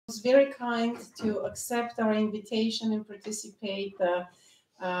very kind to accept our invitation and participate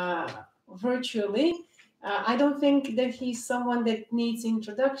virtually. I don't think that he's someone that needs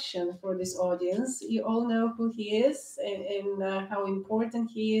introduction for this audience. You all know who he is and how important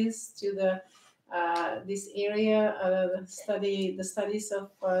he is to the this area, the studies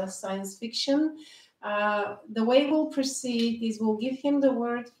of science fiction. The way we'll proceed is we'll give him the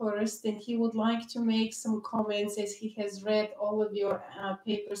word first, and he would like to make some comments as he has read all of your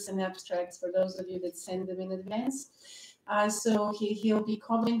papers and abstracts for those of you that send them in advance. So he'll be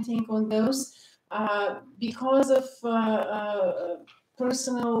commenting on those. Because of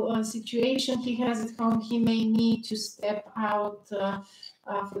personal situation he has at home, he may need to step out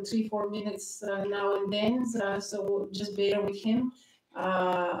for 3-4 minutes now and then, so we'll just bear with him.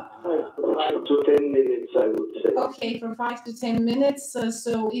 5 to 10 minutes, I would say. Okay, for 5 to 10 minutes.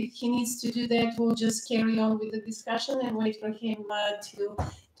 So if he needs to do that, we'll just carry on with the discussion and wait for him to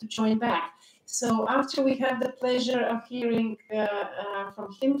join back. So after we have the pleasure of hearing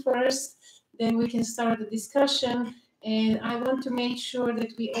from him first, then we can start the discussion. And I want to make sure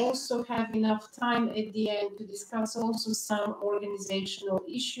that we also have enough time at the end to discuss also some organizational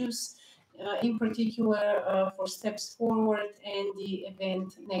issues, in particular for steps forward and the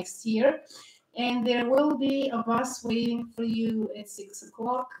event next year. And there will be a bus waiting for you at 6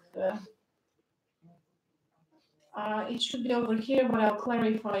 o'clock. It should be over here, but I'll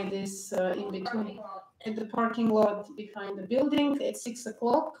clarify this in between. At the parking lot behind the building at 6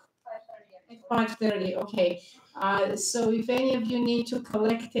 o'clock. 5:30, okay. So if any of you need to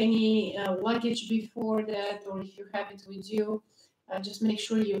collect any luggage before that, or if you have it with you, just make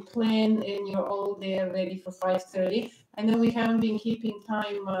sure you plan and you're all there ready for 5:30. I know we haven't been keeping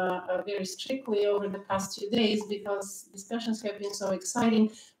time very strictly over the past 2 days because discussions have been so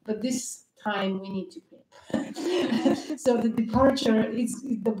exciting, but this time we need to keep. So the departure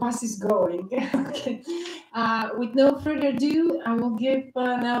the bus is going. Okay. With no further ado, I will give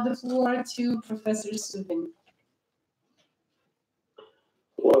now the floor to Professor Suvin.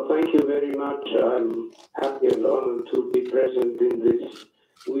 Well, thank you very much. I'm happy and honored to be present in this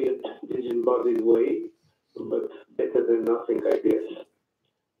weird, disembodied way, but better than nothing, I guess.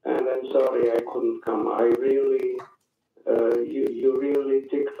 And I'm sorry I couldn't come. I really, you really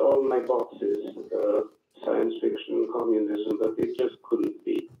ticked all my boxes, science fiction, communism, but it just couldn't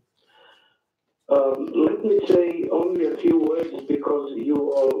be. Let me say only a few words because you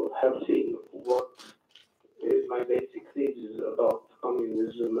all have seen what is my basic thesis about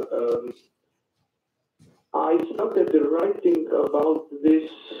communism. I started writing about this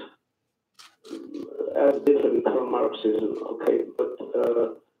as different from Marxism, okay, but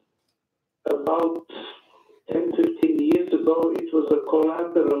about 10, 15 years ago, it was a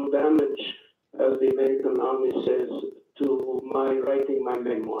collateral damage, as the American Army says, to my writing my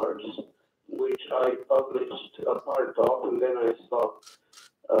memoirs, which I published a part of, and then I stopped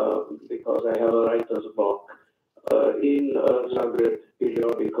because I have a writer's block in a Zagreb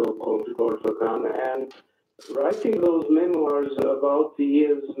periodical called Gordogan, and writing those memoirs about the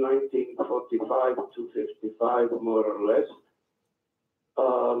years 1945 to 55, more or less,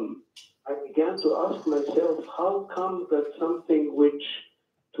 I began to ask myself, how come that something which,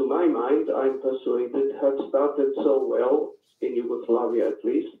 to my mind, I'm persuaded, had started so well, in Yugoslavia at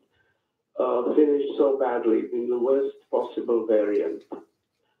least, finished so badly in the worst possible variant?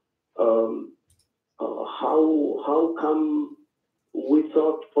 How come we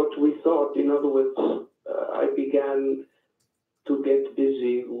thought what we thought? In other words, I began to get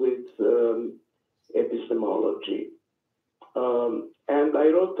busy with epistemology. And I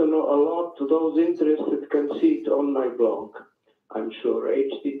wrote a lot to those interested can see it on my blog, I'm sure,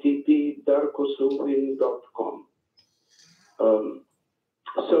 http://darkosuvin.com.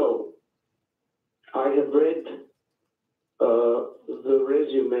 So I have read the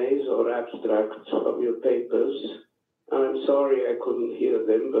resumes or abstracts of your papers. I'm sorry I couldn't hear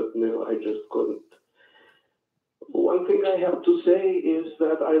them, but no, I just couldn't. One thing I have to say is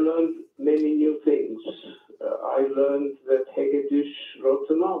that I learned many new things. I learned that Hegedüs wrote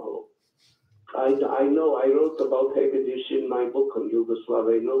a novel. I know I wrote about Hegedüs in my book on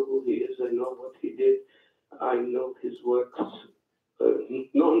Yugoslavia. I know who he is. I know what he did. I know his works,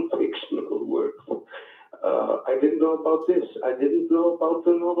 non-fictional works. I didn't know about this. I didn't know about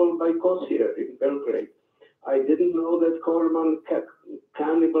the novel by Kosier in Belgrade. I didn't know that Corman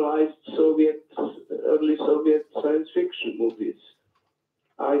cannibalized early Soviet science fiction movies.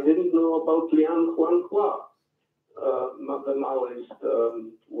 I didn't know about Liang Huanhua, the Maoist,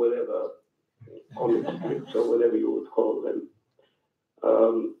 whatever, comic strips or whatever you would call them.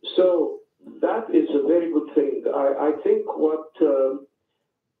 So that is a very good thing. I think what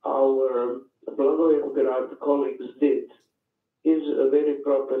Blagoevgrad colleagues did is a very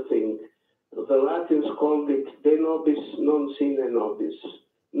proper thing. The Latins called it de nobis non sine nobis,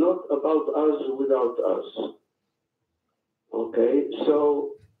 not about us without us. Okay,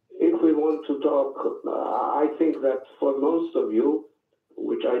 so if we want to talk, I think that for most of you,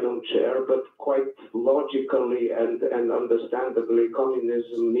 which I don't share, but quite logically and understandably,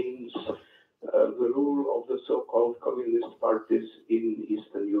 communism means the rule of the so-called communist parties in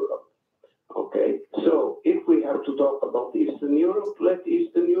Eastern Europe. Okay, so if we have to talk about Eastern Europe, let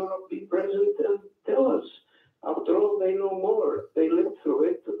Eastern Europe be present and tell us. After all, they know more. They lived through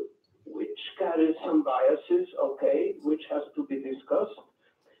it, which carries some biases, okay, which has to be discussed,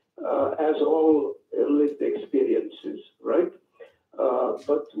 as all lived experiences, right?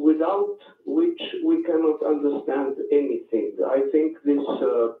 But without which we cannot understand anything. I think this,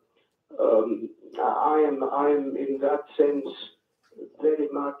 I am in that sense very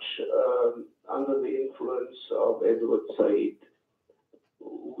much under the influence of Edward Said.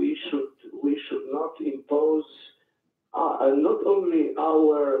 We should not impose not only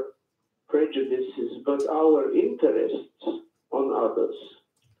our prejudices but our interests on others.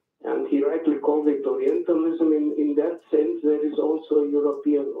 And he rightly called it Orientalism. In that sense, there is also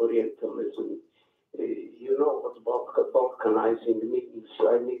European Orientalism. You know what Balkanizing means.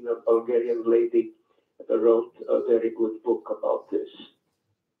 I mean, a Bulgarian lady wrote a very good book about this.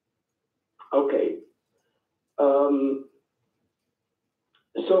 Okay.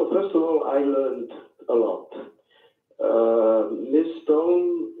 So first of all, I learned a lot. Ms. Stone,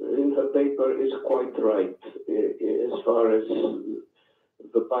 in her paper, is quite right as far as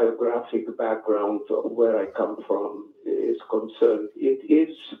the biographic background of where I come from is concerned. It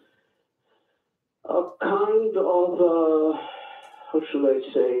is a kind of, how should I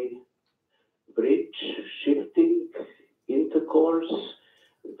say, bridge, shifting, intercourse,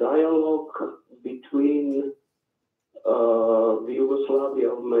 dialogue between the Yugoslavia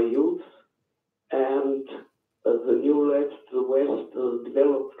of my youth and the new left, the West, the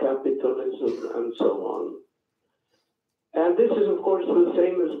developed capitalism, and so on. And this is, of course, the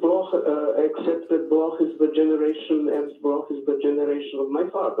same as Bloch, except that Bloch is the generation, Ernst Bloch is the generation of my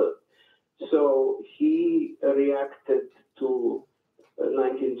father. So he reacted to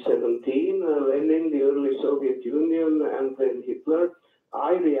 1917, Lenin, the early Soviet Union, and then Hitler.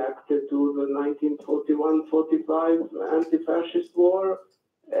 I reacted to the 1941-45 anti-fascist war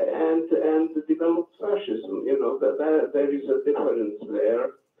and the developed fascism. You know, there is a difference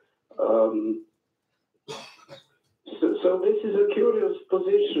there. So this is a curious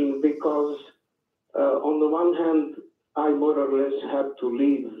position because on the one hand, I more or less had to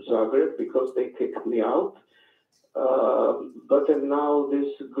leave Zagreb because they kicked me out. But then now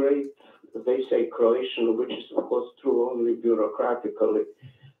this great, they say Croatian, which is of course true only bureaucratically,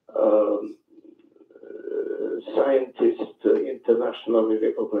 scientist, internationally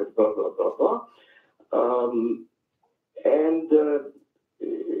recognized, blah, blah, blah, blah.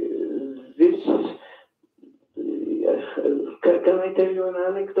 This, can I tell you an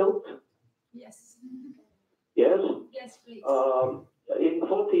anecdote? Yes. Yes? Yes, please. In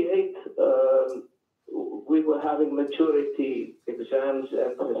 48, we were having maturity exams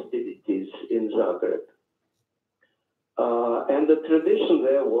and festivities in Zagreb. And the tradition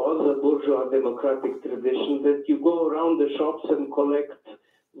there was a bourgeois democratic tradition that you go around the shops and collect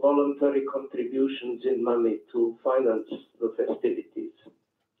voluntary contributions in money to finance the festivities.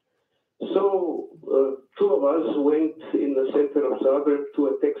 So two of us went in the center of Zagreb to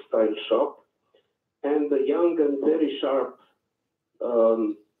a textile shop, and the young and very sharp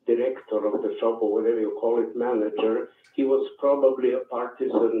director of the shop, or whatever you call it, manager, he was probably a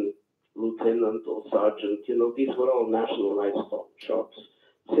partisan lieutenant or sergeant, you know, these were all nationalized shops,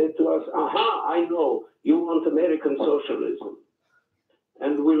 said to us, aha, I know, you want American socialism.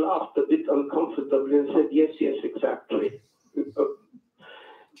 And we laughed a bit uncomfortably and said, yes, yes, exactly.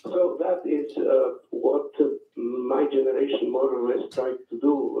 So that is what my generation more or less tried to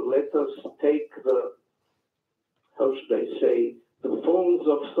do. Let us take the, how should I say, the forms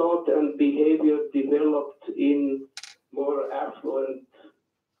of thought and behavior developed in more affluent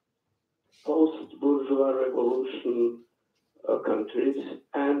post-bourgeois revolution countries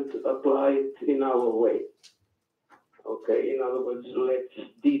and apply it in our way. Okay, in other words, let's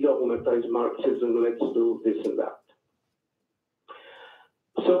de-dogmatize Marxism, let's do this and that.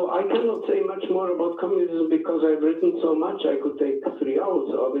 So I cannot say much more about communism because I've written so much, I could take 3 hours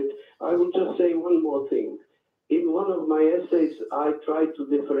of it. I will just say one more thing. In one of my essays, I tried to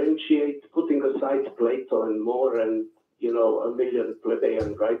differentiate, putting aside Plato and More and, you know, a million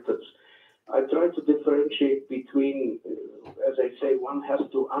plebeian writers, I tried to differentiate between, as I say, one has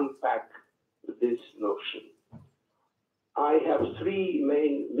to unpack this notion. I have three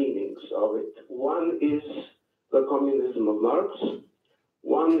main meanings of it. One is the communism of Marx,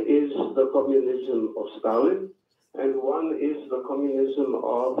 one is the communism of Stalin, and one is the communism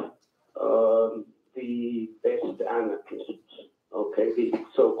of the best anarchists, okay, the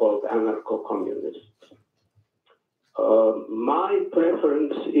so-called anarcho-communists. My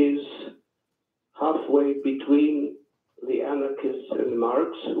preference is halfway between the anarchists and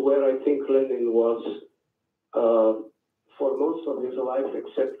Marx, where I think Lenin was for most of his life,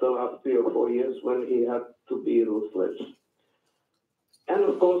 except the last 3 or 4 years when he had to be ruthless. And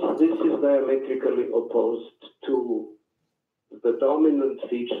of course, this is diametrically opposed to the dominant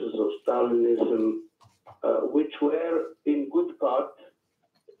features of Stalinism, which were in good part,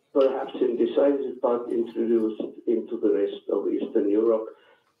 perhaps in decisive part, introduced into the rest of Eastern Europe.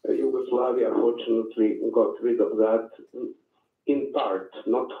 Yugoslavia, fortunately, got rid of that in part,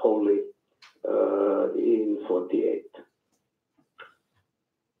 not wholly, in 48.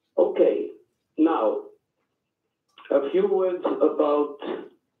 Okay, now, a few words about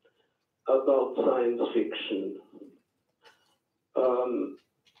science fiction.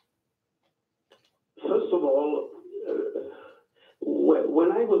 First of all,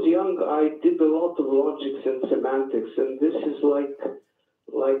 when I was young, I did a lot of logics and semantics, and this is like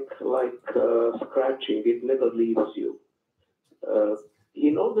scratching. It never leaves you.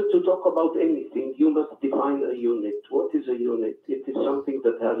 In order to talk about anything, you must define a unit. What is a unit? It is something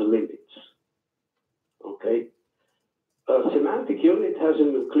that has limits. Okay? A semantic unit has a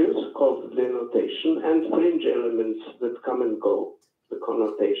nucleus called denotation and fringe elements that come and go, the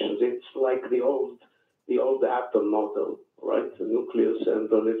connotations. It's like the old atom model, right? The nucleus and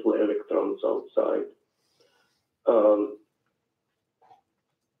the little electrons outside.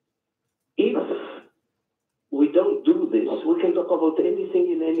 If we don't do this, we can talk about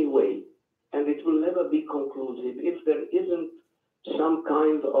anything in any way, and it will never be conclusive if there isn't some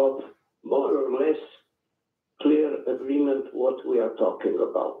kind of more or less clear agreement what we are talking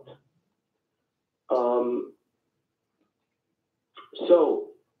about. So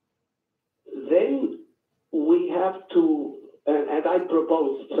then we have to, and I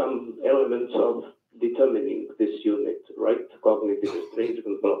proposed some elements of determining this unit, right? Cognitive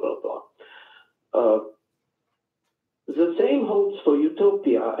estrangement, blah, blah, blah. The same holds for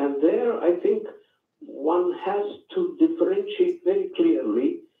Utopia, and there I think one has to differentiate very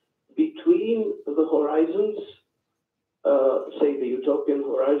clearly between the horizons, say the utopian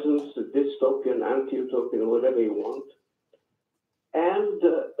horizons, the dystopian, anti-utopian, whatever you want, and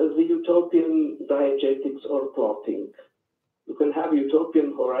the utopian diegetics or plotting. You can have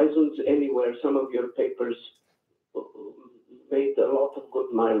utopian horizons anywhere. Some of your papers made a lot of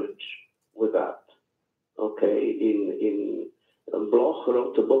good mileage with that. Okay, Bloch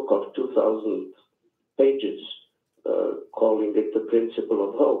wrote a book of 2,000 pages, calling it The Principle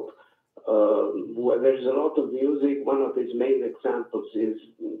of Hope, where there's a lot of music. One of his main examples is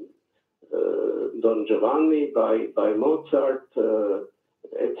Don Giovanni by Mozart,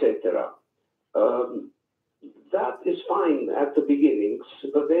 etc. That is fine at the beginnings,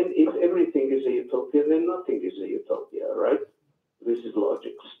 but then if everything is a utopia, then nothing is a utopia, right? This is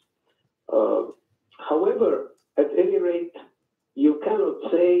logics. However, at any rate, you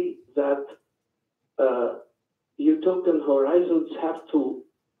cannot say that utopian horizons have to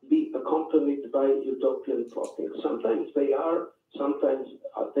be accompanied by utopian plotting. Sometimes they are, sometimes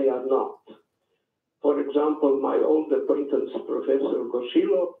they are not. For example, my old acquaintance, Professor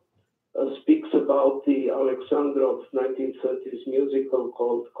Goshilo, speaks about the Alexandrov 1930s musical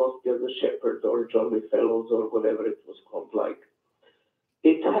called Kostya the Shepherd or Jolly Fellows or whatever it was called like.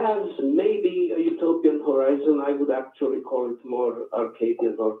 It has maybe a utopian horizon. I would actually call it more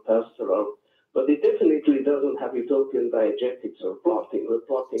Arcadian or pastoral, but it definitely doesn't have utopian diegetics or plotting. The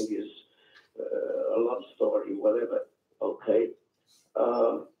plotting is a love story, whatever, okay?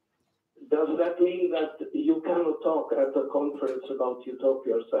 Does that mean that you cannot talk at a conference about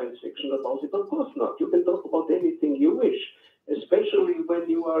utopia or science fiction about it? Of course not. You can talk about anything you wish, especially when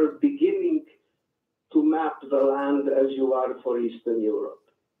you are beginning to map the land as you are for Eastern Europe.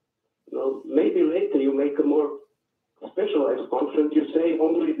 You know, maybe later you make a more specialized conference, you say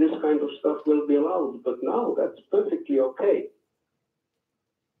only this kind of stuff will be allowed, but now that's perfectly okay.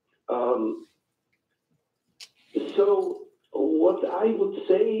 So what I would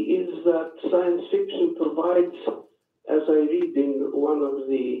say is that science fiction provides, as I read in one of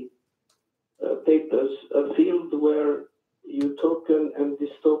the papers, a field where utopian and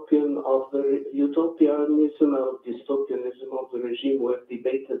dystopian of the utopianism or dystopianism of the regime were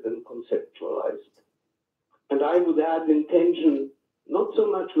debated and conceptualized. And I would add intention not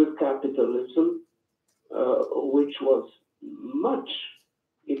so much with capitalism, which was much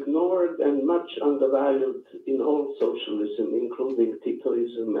ignored and much undervalued in all socialism, including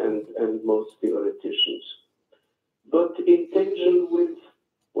Titoism and most theoreticians, but in tension with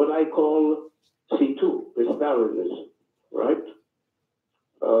what I call C2, with Stalinism, right?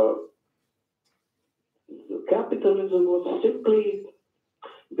 Capitalism was simply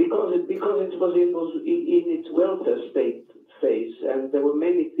because it was in its welfare state phase, and there were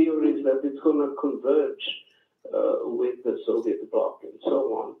many theories that it's going to converge with the Soviet bloc and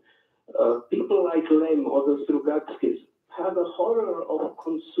so on. People like Lem or the Strugatskis had a horror of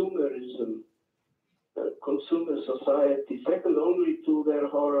consumerism, consumer society, second only to their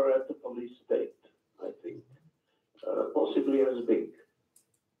horror at the police state, I think, possibly as big.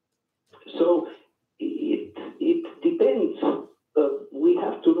 So it depends. We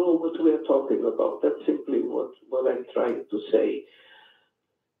have to know what we are talking about. That's simply what I'm trying to say.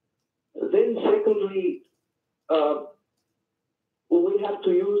 Then secondly, we have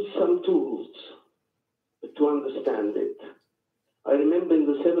to use some tools to understand it. I remember in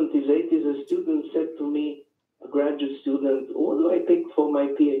the 70s, 80s, a student said to me, a graduate student, what do I pick for my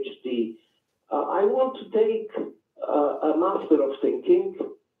PhD? I want to take a master of thinking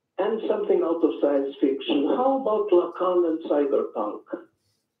and something out of science fiction. How about Lacan and cyberpunk?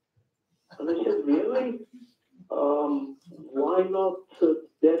 And I said, really? Why not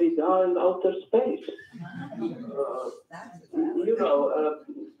Derrida and outer space?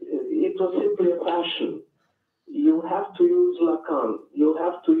 It was simply a fashion. You have to use Lacan, you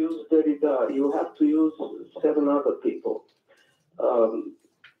have to use Derrida, you have to use 7 other people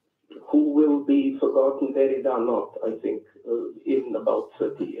who will be forgotten, Derrida not, I think, in about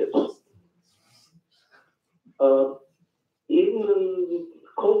 30 years. In the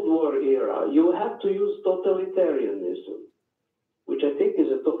Cold War era, you have to use totalitarianism, which I think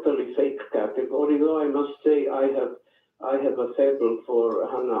is a totally fake category, though I must say I have a faible for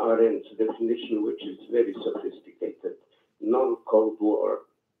Hannah Arendt's definition, which is very sophisticated, non-Cold War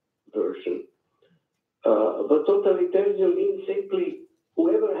version. But totalitarianism means simply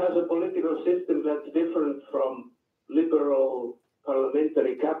whoever has a political system that's different from liberal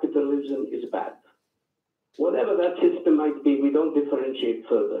parliamentary capitalism is bad. Whatever that system might be, we don't differentiate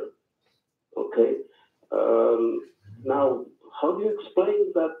further. Okay? Now, how do you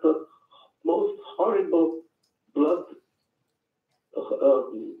explain that the most horrible blood,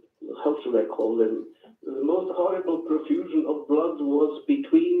 how should I call them? The most horrible profusion of blood was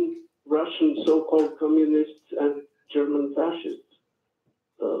between Russian so-called communists and German fascists.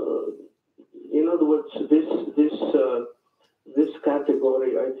 In other words, this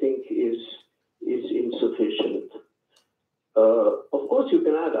category, I think, is insufficient. Of course, you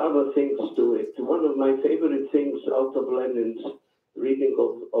can add other things to it. One of my favorite things out of Lenin's reading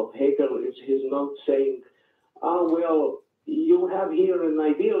of Hegel is his note saying, well, you have here an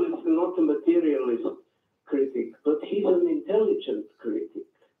idealist and not a materialist critic, but he's an intelligent critic.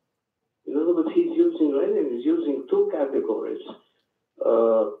 In other words, Lenin is using 2 categories,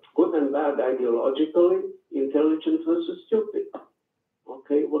 good and bad ideologically, intelligent versus stupid.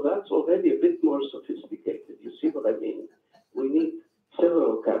 Okay, well, that's already a bit more sophisticated. You see what I mean? We need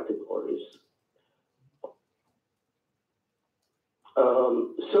several categories.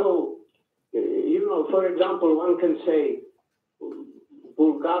 For example, one can say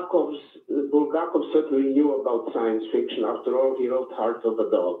Bulgakov certainly knew about science fiction. After all, he wrote Heart of a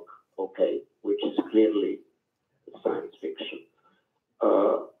Dog, okay, which is clearly science fiction.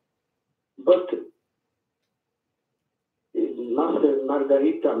 But Master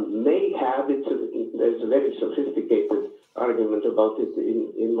Margarita may have, there's a very sophisticated argument about it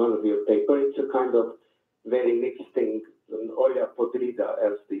in one of your papers. It's a kind of very mixed thing, an olla podrida,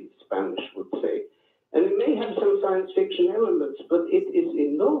 as the Spanish would say. And it may have some science fiction elements, but it is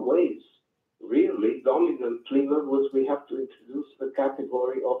in no ways really dominantly. In other words, we have to introduce the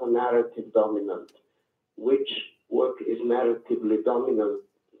category of a narrative dominant. Which work is narratively dominant?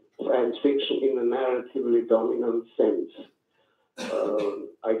 Science fiction in a narratively dominant sense.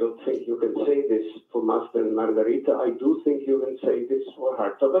 I don't think you can say this for Master and Margarita. I do think you can say this for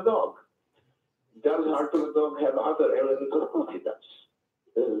Heart of a Dog. Does Heart of a Dog have other elements? Of course it does.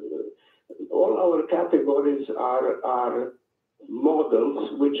 All our categories are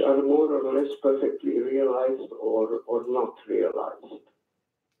models which are more or less perfectly realized or not realized.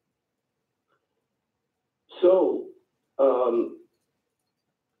 So,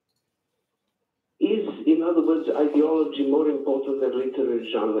 is, in other words, ideology more important than literary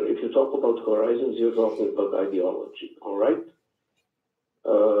genre? If you talk about horizons, you're talking about ideology, all right?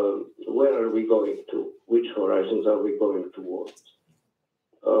 Where are we going to? Which horizons are we going towards?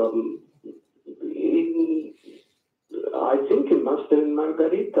 I think in Master and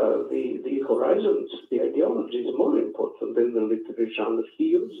Margarita, the horizons, the ideology is more important than the literary genre. He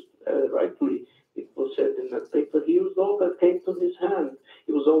used, rightly, it was said in that paper, he used all that came to his hand.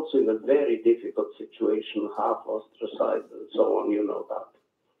 He was also in a very difficult situation, half ostracized and so on, you know that.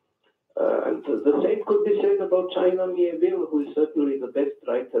 And the same could be said about China Mieville, who is certainly the best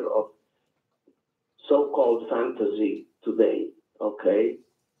writer of so-called fantasy today, okay?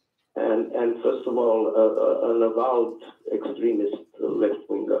 And first of all, an avowed extremist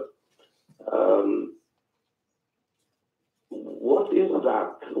left-winger. What is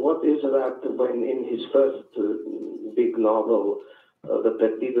that? What is that when in his first big novel, The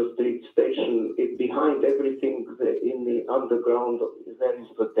Perdido Street Station, behind everything in the underground, there is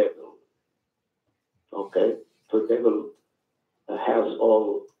the devil. Okay? The devil has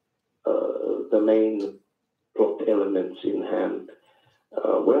all the main plot elements in hand.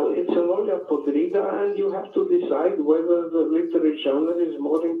 Well, it's a Noia Podrida, and you have to decide whether the literary genre is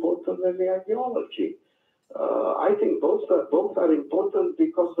more important than the ideology. I think both are important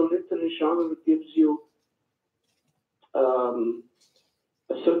because the literary genre gives you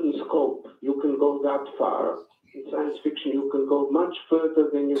a certain scope. You can go that far. In science fiction, you can go much further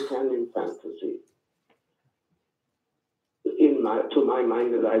than you can in fantasy. To my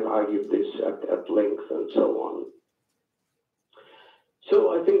mind, and I've argued this at length and so on.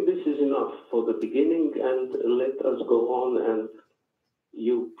 So I think this is enough for the beginning, and let us go on, and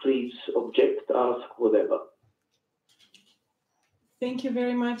you please object, ask, whatever. Thank you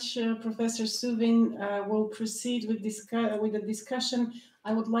very much, Professor Suvin. We'll proceed with the discussion.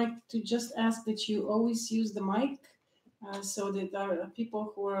 I would like to just ask that you always use the mic so that our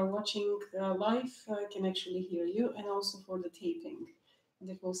people who are watching live can actually hear you, and also for the taping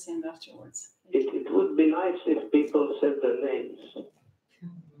that we'll send afterwards. It would be nice if people said their names.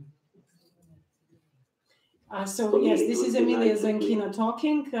 So yes, this is Emilia Zankina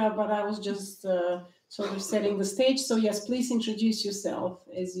talking, but I was just sort of setting the stage. So yes, please introduce yourself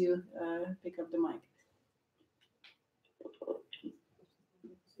as you pick up the mic.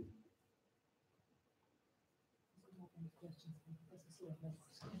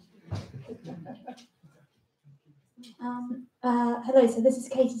 Hello, so this is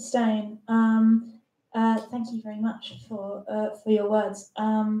Katie Stone. Thank you very much for your words.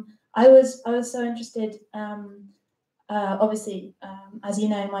 I was so interested. Obviously, as you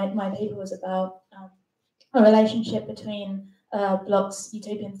know, my paper was about a relationship between Bloch's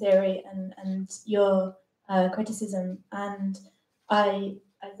utopian theory and your criticism, and I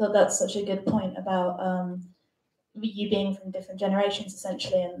thought that's such a good point about you being from different generations,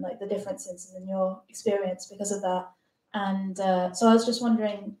 essentially, and like the differences in your experience because of that. And so I was just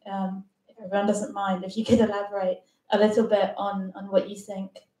wondering, if everyone doesn't mind, if you could elaborate a little bit on what you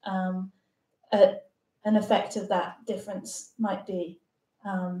think an effect of that difference might be,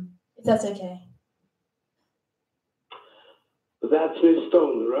 if that's okay. That's Miss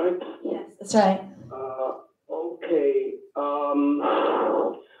Stone, right? Yes, that's right. Okay.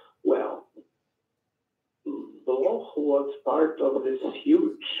 Well, Bloch was part of this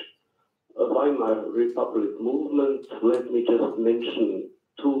huge Weimar Republic movement. Let me just mention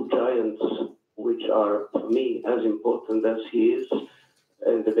two giants, which are, for me, as important as he is,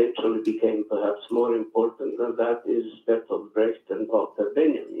 and eventually became perhaps more important, and that is Bertolt Brecht and Walter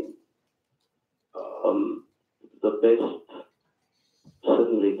Benjamin. The best,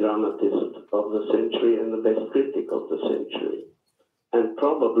 certainly, dramatist of the century and the best critic of the century, and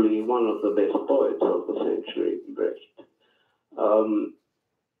probably one of the best poets of the century, Brecht.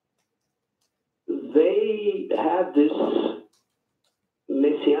 They had this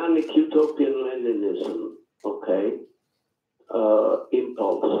messianic utopian Leninism, okay,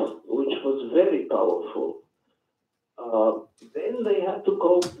 impulse, which was very powerful. Then they had to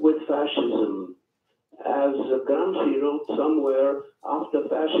cope with fascism. As Gramsci wrote somewhere, after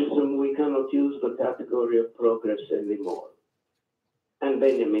fascism, we cannot use the category of progress anymore. And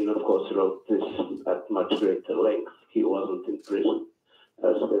Benjamin, of course, wrote this at much greater length. He wasn't in prison,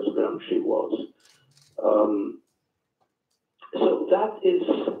 as Gramsci was. So that is,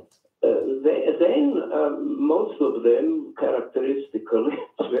 then most of them, characteristically,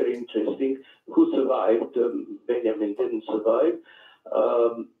 it's very interesting, who survived, Benjamin didn't survive,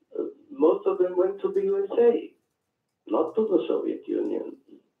 most of them went to the USA, not to the Soviet Union.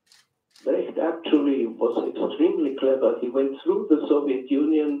 Brecht actually was extremely clever. He went through the Soviet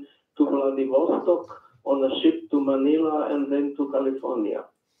Union to Vladivostok on a ship to Manila and then to California.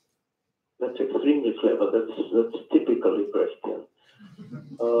 That's extremely clever. That's typically Brechtian.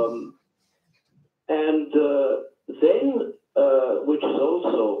 And then which is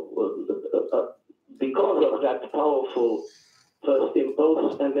also because of that powerful first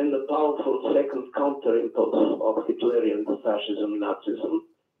impulse and then the powerful second counter impulse of Hitlerian fascism, Nazism,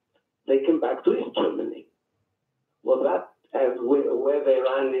 they came back to East Germany. Well, that as where they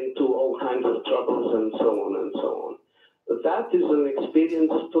ran into all kinds of troubles and so on and so on. That is an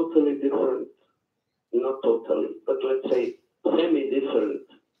experience totally different, not totally, but let's say semi-different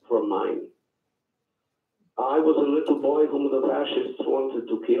from mine. I was a little boy whom the fascists wanted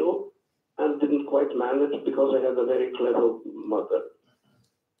to kill and didn't quite manage because I had a very clever mother.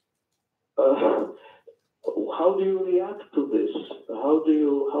 How do you react to this? How do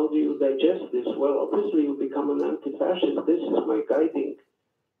you digest this? Well, obviously you become an anti-fascist. This is my guiding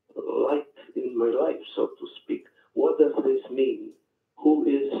light in my life, so to speak. What does this mean? Who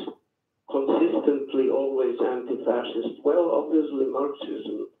is consistently always anti-fascist? Well, obviously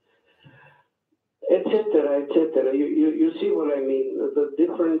Marxism, etc., etc. You see what I mean? The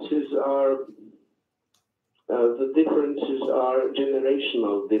differences are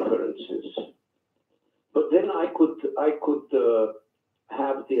generational differences. But then I could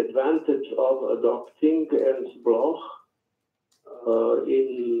have the advantage of adopting Ernst Bloch in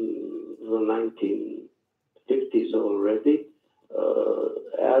the 1950s already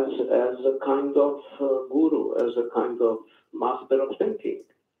as a kind of guru, as a kind of master of thinking.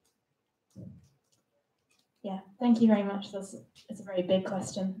 Yeah, thank you very much. It's a very big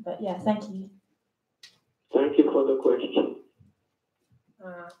question, but yeah, thank you. Thank you for the question.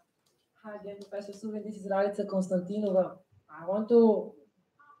 Hi again, Professor Suvin. This is Ralica Konstantinova. I want to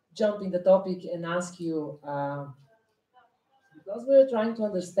jump in the topic and ask you, because we're trying to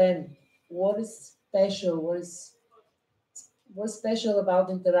understand what is special about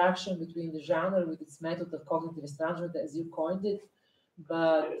the interaction between the genre with its method of cognitive estrangement, as you coined it,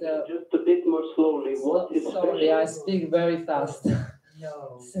 but just a bit more slowly. What is sorry, special? I speak very fast.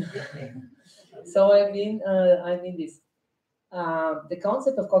 No. So I mean this. The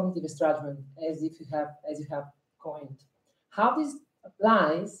concept of cognitive estrangement, as you have coined, how this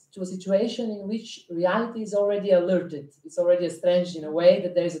applies to a situation in which reality is already alerted, it's already estranged in a way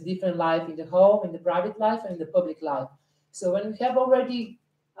that there is a different life in the home, in the private life, and in the public life. So when we have already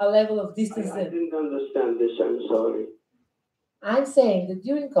a level of distance, I didn't understand this. I'm sorry. I'm saying that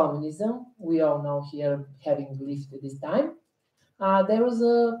during communism, we all know here, having lived at this time, there was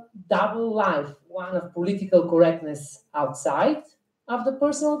a double life, one of political correctness outside of the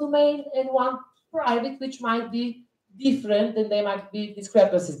personal domain and one private, which might be different, and there might be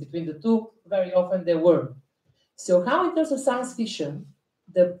discrepancies between the two. Very often there were. So how in terms of science fiction,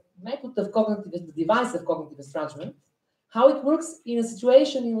 the method of the device of cognitive estrangement, how it works in a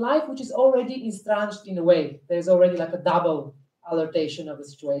situation in life which is already estranged in a way. There's already like a double alertation of the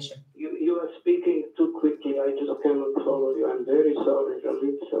situation. You are speaking too quickly. I just cannot follow you. I'm very sorry,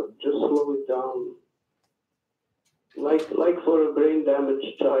 Ralica. Just slow it down. Like for a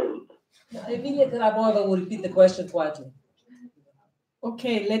brain-damaged child. Emilia Karabova will repeat the question quietly.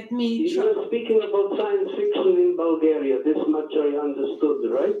 Okay, let me try. You're speaking about science fiction in Bulgaria. This much I understood,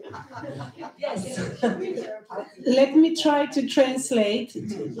 right? Yes. Let me try to translate.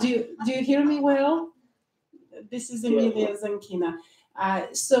 Do you hear me well? This is Emilia Zankina.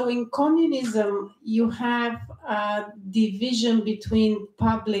 So in communism, you have a division between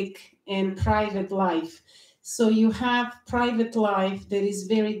public and private life. So you have private life that is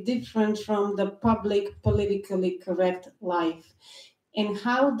very different from the public, politically correct life. And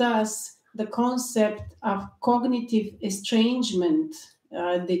how does the concept of cognitive estrangement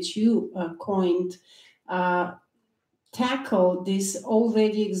that you coined tackle this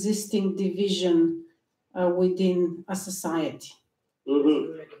already existing division within a society?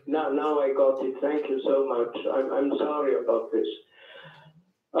 Mm-hmm. Now I got it. Thank you so much. I'm sorry about this.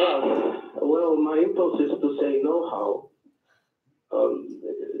 Well, my impulse is to say know-how.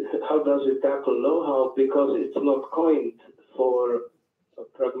 How does it tackle know-how? Because it's not coined for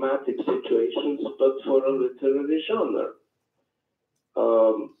pragmatic situations, but for a literary genre.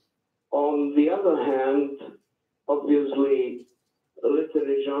 On the other hand, obviously,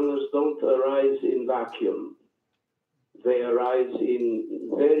 literary genres don't arise in vacuum. They arise in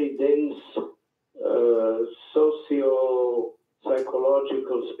very dense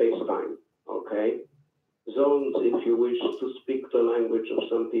socio-psychological space-time, okay? Zones, if you wish to speak the language of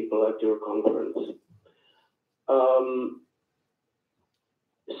some people at your conference.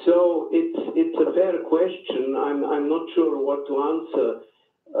 So it's a fair question. I'm not sure what to answer.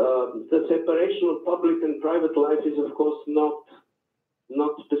 The separation of public and private life is, of course, not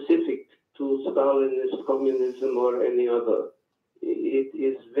specific to Stalinist communism or any other. It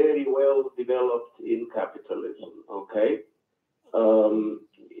is very well developed in capitalism, okay?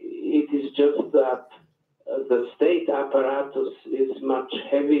 It is just that the state apparatus is much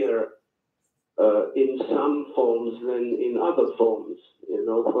heavier in some forms than in other forms. You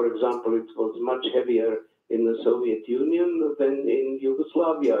know, for example, it was much heavier in the Soviet Union than in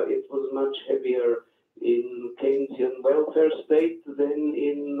Yugoslavia. It was much heavier in Keynesian welfare state than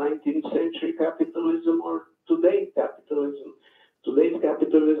in 19th century capitalism or today's capitalism. Today's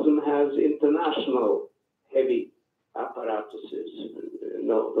capitalism has international heavy apparatuses, you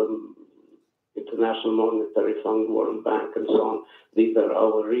know, the International Monetary Fund, World Bank, and so on. These are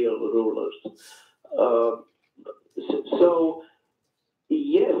our real rulers. So,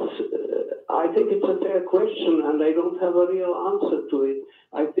 yes, I think it's a fair question, and I don't have a real answer to it.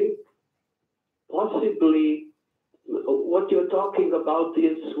 I think possibly what you're talking about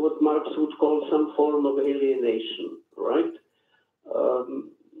is what Marx would call some form of alienation, right?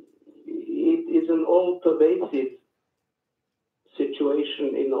 It is an all-pervasive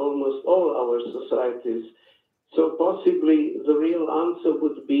situation in almost all our societies. So possibly the real answer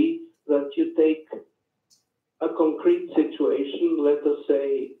would be that you take a concrete situation, let us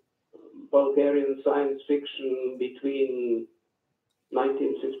say Bulgarian science fiction between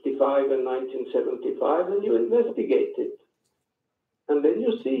 1955 and 1975, and you investigate it. And then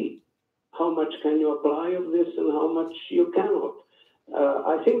you see how much can you apply of this and how much you cannot.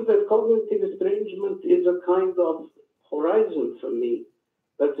 I think that cognitive estrangement is a kind of horizon for me.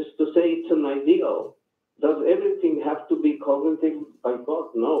 That is to say, it's an ideal. Does everything have to be cognitive? By God,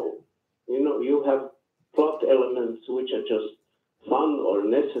 no. You know, you have plot elements which are just fun or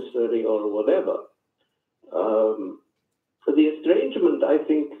necessary or whatever. The estrangement, I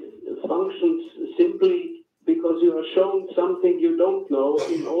think, functions simply because you are shown something you don't know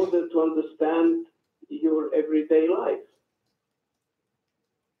in order to understand your everyday life.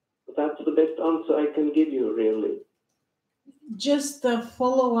 That's the best answer I can give you, really. Just a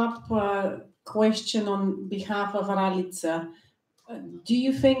follow-up question on behalf of Ralica. Do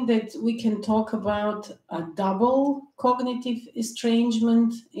you think that we can talk about a double cognitive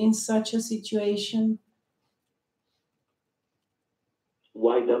estrangement in such a situation?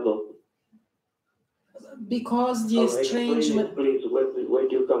 Why double? Because the estrangement... Please, where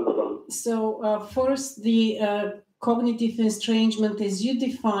do you come from? So first, the cognitive estrangement as you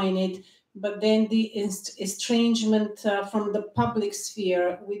define it, but then the estrangement from the public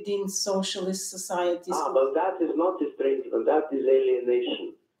sphere within socialist societies. But that is not estrangement, that is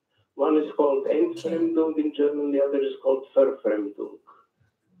alienation. One is called Entfremdung in German, the other is called Verfremdung.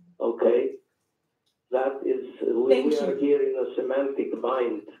 Okay? That is, we are here in a semantic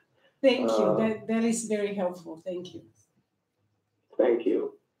bind. Thank you, that is very helpful, thank you. Thank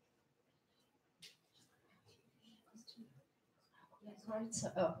you.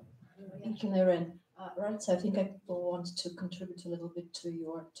 Thank you, Naren. Right, so I think I want to contribute a little bit to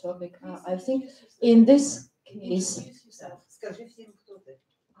your topic. I think in this case,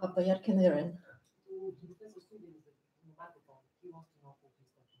 Boyarkin Naren.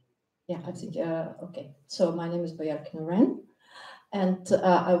 Yeah, I think, okay. So my name is Boyarkin Naren, and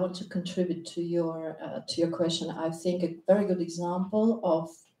I want to contribute to your question. I think a very good example of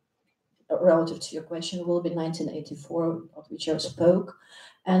relative to your question will be 1984, of which I spoke,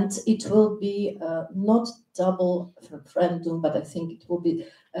 and it will be not double referendum, but I think it will be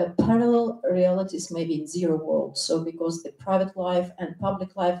parallel realities, maybe in zero world. So because the private life and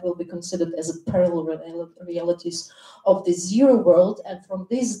public life will be considered as a parallel realities of the zero world, and from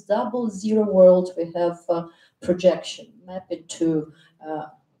this double zero world we have projection mapped to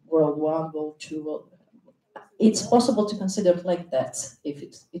world one, world two, world. It's possible to consider it like that, if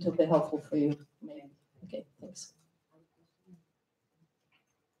it will be helpful for you. Maybe. Okay, thanks.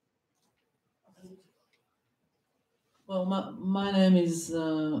 Well, my name is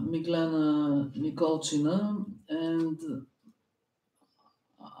Miglena Mikolchina, and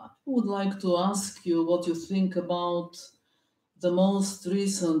I would like to ask you what you think about the most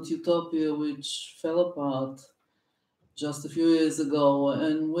recent Utopia, which fell apart just a few years ago,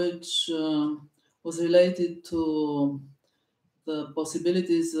 and which was related to the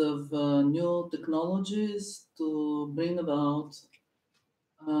possibilities of new technologies to bring about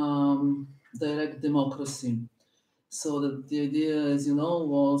direct democracy. So that the idea, as you know,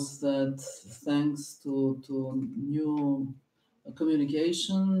 was that thanks to new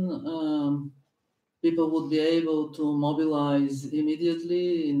communication, people would be able to mobilize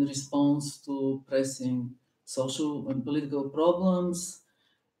immediately in response to pressing social and political problems.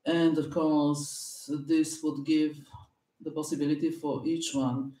 And of course, this would give the possibility for each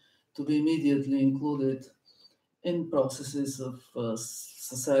one to be immediately included in processes of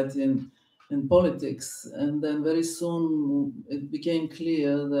society. And in politics, and then very soon it became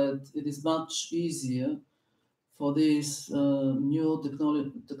clear that it is much easier for these new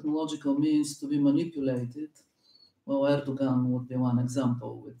technological means to be manipulated. Well, Erdogan would be one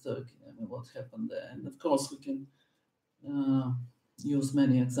example with Turkey. I mean, what happened there, and of course we can use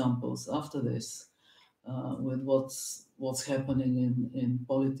many examples after this with what's happening in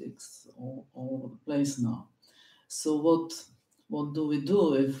politics all over the place now. So what do we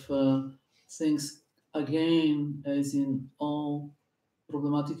do if things again, as in all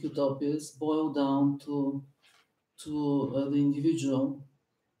problematic utopias, boil down to the individual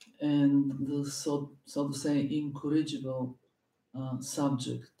and the so to say incorrigible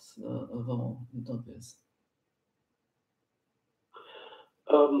subject of all utopias?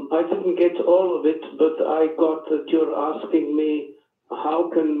 I didn't get all of it, but I got that you're asking me how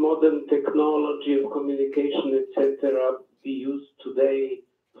can modern technology of communication, etc., be used today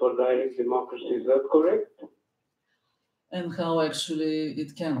for direct democracy. Is that correct? And how actually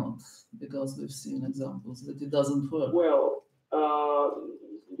it cannot, because we've seen examples that it doesn't work. Well,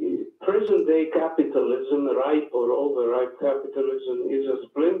 present-day capitalism, ripe or overripe capitalism, is a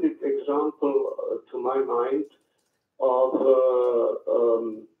splendid example, to my mind, of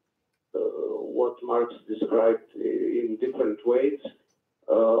what Marx described in different ways,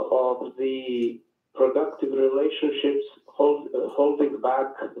 of the productive relationships holding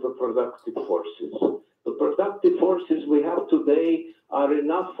back the productive forces. The productive forces we have today are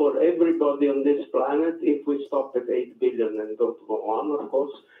enough for everybody on this planet, if we stop at 8 billion and don't go on, of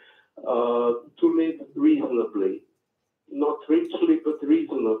course, to live reasonably. Not richly, but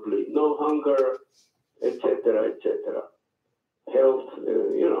reasonably. No hunger, etc., etc. Health,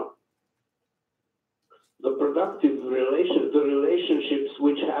 you know. The productive relations, the relationships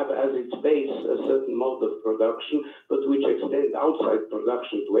which have as its base a certain mode of production, but which extend outside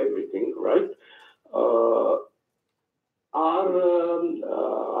production to everything, right, are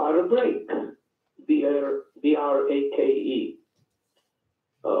a break. B-R-A-K-E.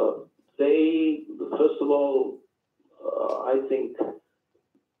 They, first of all, I think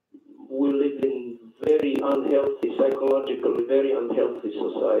we live in very unhealthy, psychologically very unhealthy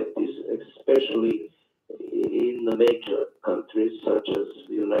societies, especially in the major countries such as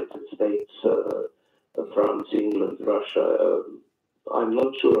the United States, France, England, Russia. I'm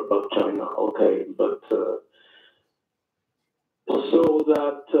not sure about China, okay, but so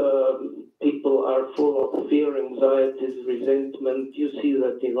that people are full of fear, anxieties, resentment. You see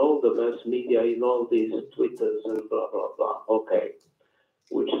that in all the mass media, in all these Twitters and blah, blah, blah, okay,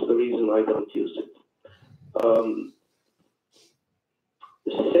 which is the reason I don't use it.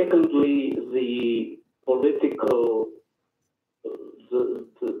 Secondly, the political,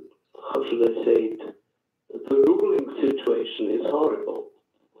 how should I say it, the ruling situation is horrible.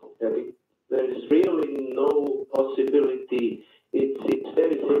 Okay? There is really no possibility. It's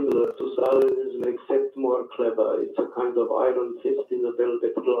very similar to Stalinism, except more clever. It's a kind of iron fist in a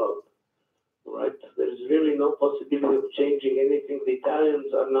velvet glove. Right? There is really no possibility of changing anything. The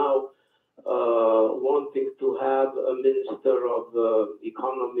Italians are now wanting to have a minister of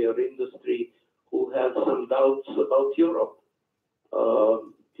economy or industry who has some doubts about Europe.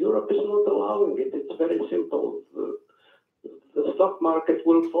 Europe is not allowing it. It's very simple. The stock market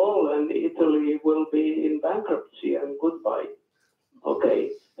will fall and Italy will be in bankruptcy and goodbye.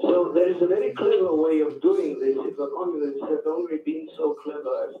 Okay, so there is a very clever way of doing this. If the communists had only been so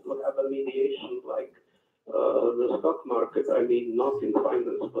clever as to have a mediation like the stock market, I mean, not in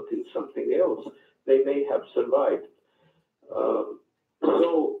finance, but in something else, they may have survived.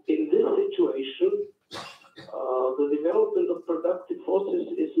 So in this situation, the development of productive forces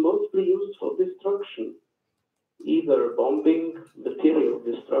is mostly used for destruction, either bombing, material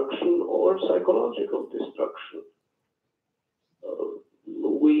destruction, or psychological destruction.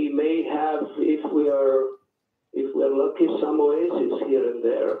 We may have, if we're lucky, some oases here and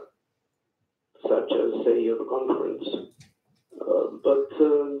there, such as, say, your conference, but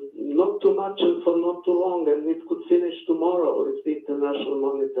not too much and for not too long, and it could finish tomorrow if the International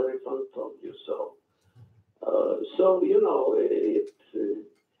Monetary Fund told you so. So, you know,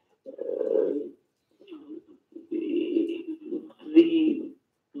 the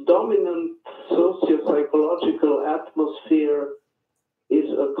dominant socio-psychological atmosphere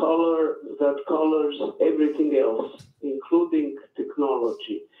is a color that colors everything else, including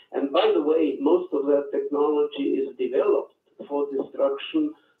technology. And by the way, most of that technology is developed for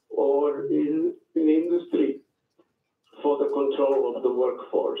destruction or in industry for the control of the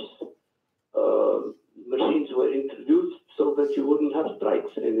workforce. Machines were introduced so that you wouldn't have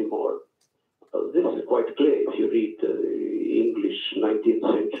strikes anymore. This is quite clear if you read English 19th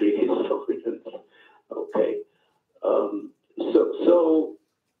century historians. Okay. So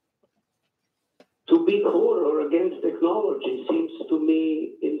to be for or against technology seems to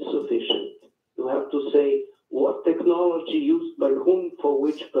me insufficient. You have to say what technology used by whom for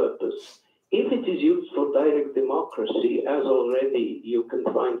which purpose. If it is used for direct democracy, as already you can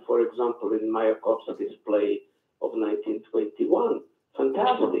find, for example, in Mayakovsky's play of 1921,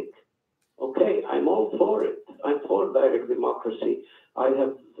 fantastic. Okay, I'm all for it. I'm for direct democracy. I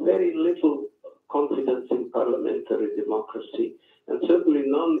have very little confidence in parliamentary democracy, and certainly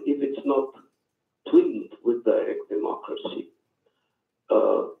none if it's not twinned with direct democracy.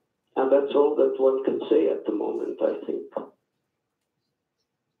 And that's all that one can say at the moment, I think.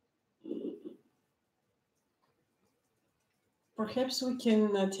 Perhaps we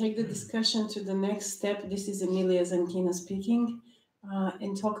can take the discussion to the next step. This is Emilia Zankina speaking,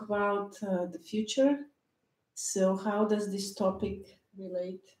 and talk about the future. So how does this topic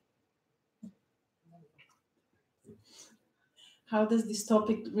relate? How does this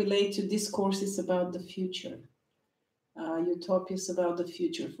topic relate to discourses about the future? Utopias about the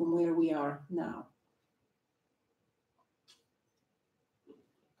future from where we are now.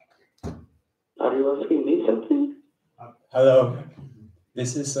 Are you asking me something? Hello,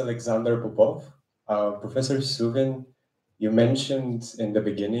 this is Alexander Popov. Professor Suvin, you mentioned in the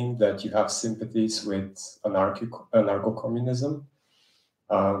beginning that you have sympathies with anarcho-communism.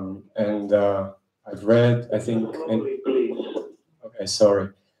 And I've read, I think... Please. Okay, sorry.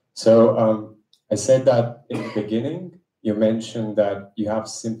 So I said that in the beginning, you mentioned that you have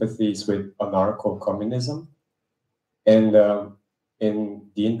sympathies with anarcho-communism. And in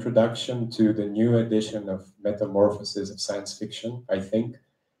the introduction to the new edition of Metamorphoses of Science Fiction, I think,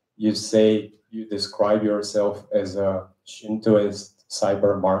 you say you describe yourself as a Shintoist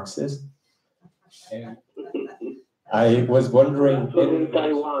cyber-Marxist. And I was wondering... I was in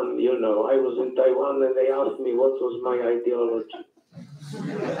Taiwan, you know. I was in Taiwan and they asked me what was my ideology.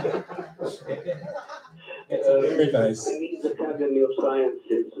 It's very nice. Chinese Academy of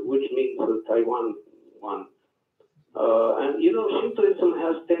Sciences, which means the Taiwan one. And you know, Shintoism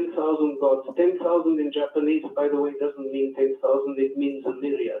has 10,000 gods. 10,000 in Japanese, by the way, doesn't mean 10,000, it means a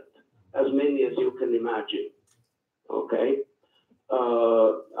myriad, as many as you can imagine. Okay?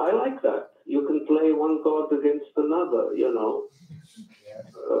 I like that. You can play one god against another, you know,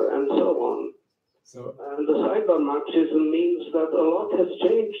 and so on. And the cyber-Marxism means that a lot has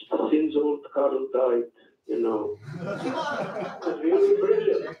changed since old Karl died, you know. It's really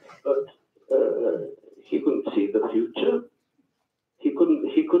brilliant, but he couldn't see the future. He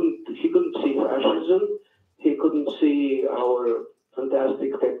couldn't see fascism. He couldn't see our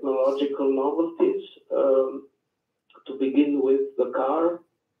fantastic technological novelties. To begin with the car,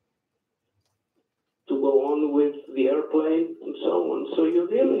 to go on with the airplane, and so on. So you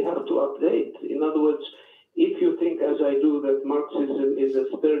really have to update. In other words, if you think, as I do, that Marxism is a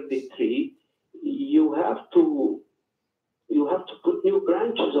sturdy tree, you have to put new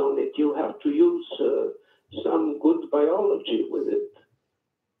branches on it. You have to use some good biology with it.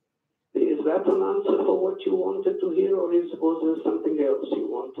 Is that an answer for what you wanted to hear, or was there something else you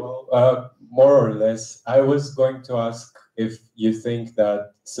wanted? Well, more or less. I was going to ask if you think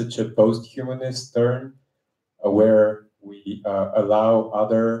that such a post-humanist turn, where we allow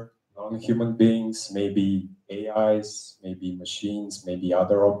other non-human beings, maybe AIs, maybe machines, maybe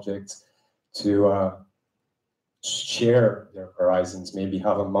other objects, to share their horizons, maybe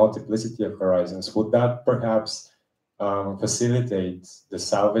have a multiplicity of horizons, would that perhaps facilitate the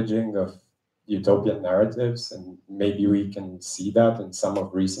salvaging of utopian narratives? And maybe we can see that in some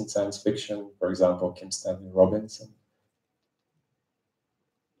of recent science fiction, for example, Kim Stanley Robinson.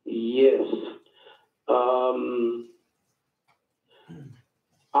 Yes.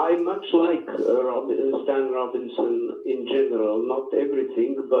 I much like Stan Robinson in general, not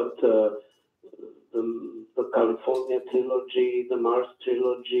everything, but the California trilogy, the Mars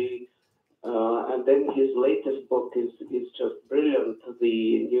trilogy, and then his latest book is just brilliant,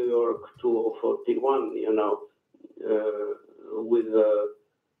 the New York 2041, you know, with a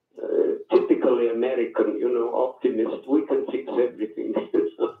typically American, you know, optimist. We can fix everything,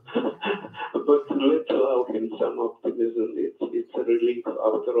 but let's allow him some optimism. It's a relief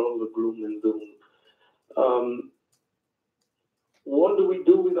after all the gloom and doom. What do we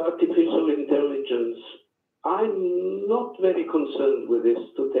do with artificial intelligence? I'm not very concerned with this,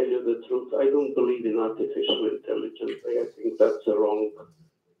 to tell you the truth. I don't believe in artificial intelligence. I think that's a wrong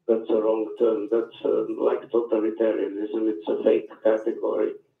term. That's like totalitarianism. It's a fake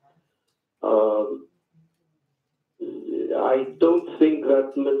category. I don't think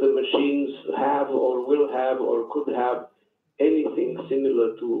that the machines have or will have or could have anything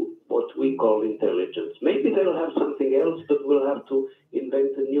similar to what we call intelligence. Maybe they'll have something else, but we'll have to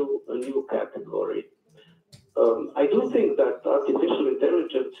invent a new category. I do think that artificial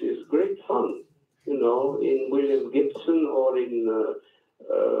intelligence is great fun, you know, in William Gibson or in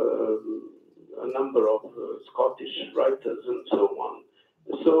a number of Scottish writers and so on.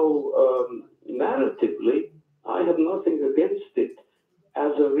 So narratively, I have nothing against it.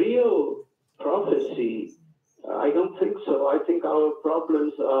 As a real prophecy, I don't think so. I think our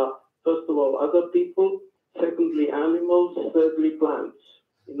problems are, first of all, other people, secondly, animals, thirdly, plants.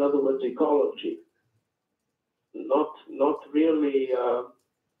 In other words, ecology. Not really.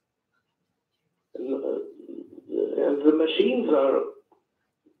 And the machines are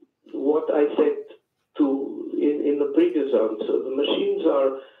what I said in the previous answer. The machines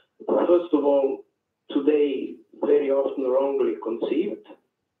are, first of all, today very often wrongly conceived,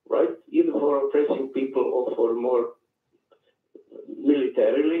 right? Either for oppressing people or for more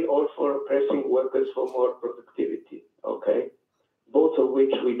militarily, or for oppressing workers for more productivity, okay? Both of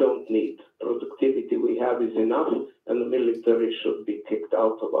which we don't need. Productivity we have is enough, and the military should be kicked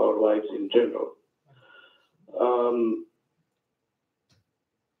out of our lives in general.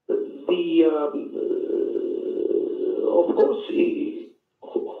 Of course,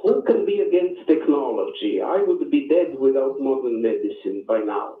 who can be against technology? I would be dead without modern medicine by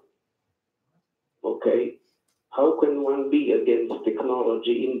now. Okay? How can one be against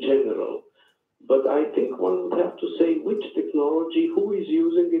technology in general? But I think one would have to say which technology, who is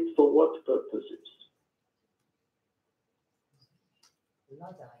using it, for what purposes.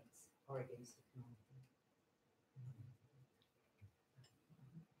 Luddites are against technology.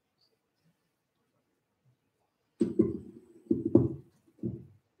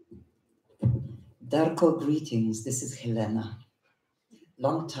 Darko, greetings. This is Helena.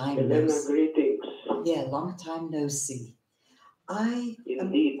 Long time Helena, no see. greetings. Yeah, long time no see.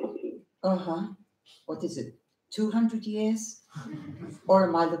 Indeed. What is it? 200 years? Or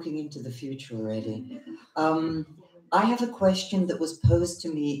am I looking into the future already? I have a question that was posed to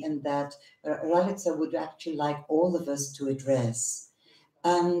me and that Ralica would actually like all of us to address.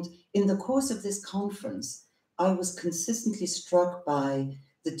 And in the course of this conference, I was consistently struck by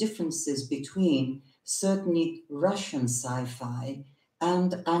the differences between certainly Russian sci-fi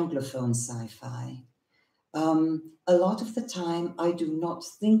and Anglophone sci-fi. A lot of the time, I do not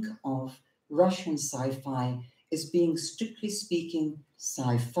think of Russian sci-fi as being, strictly speaking,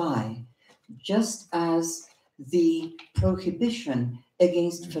 sci-fi, just as the prohibition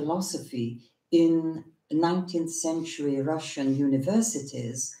against philosophy in 19th century Russian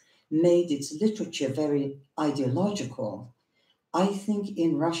universities made its literature very ideological. I think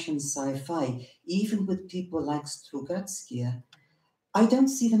in Russian sci-fi, even with people like Strugatsky, I don't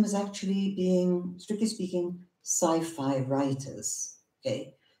see them as actually being, strictly speaking, sci-fi writers.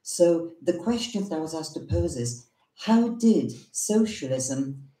 Okay, so the question that I was asked to pose is, how did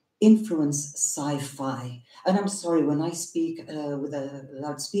socialism influence sci-fi? And I'm sorry, when I speak with a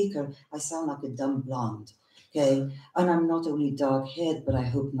loudspeaker, I sound like a dumb blonde. Okay, and I'm not only dark-haired, but I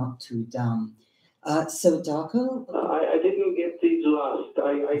hope not too dumb. So Darko, I didn't get these last.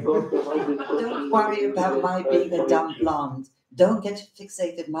 I got the whole discussion. Don't worry about my being a dumb blonde. Don't get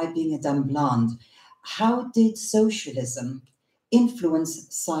fixated my being a dumb blonde. How did socialism influence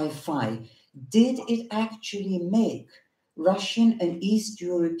sci-fi? Did it actually make Russian and East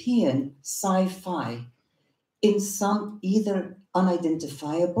European sci-fi in some either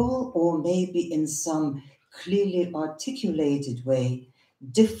unidentifiable or maybe in some clearly articulated way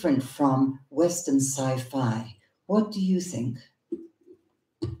different from Western sci-fi? What do you think?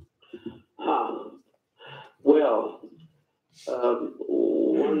 Well,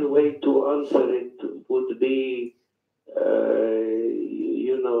 one way to answer it would be,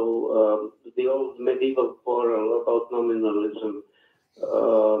 the old medieval quarrel about nominalism.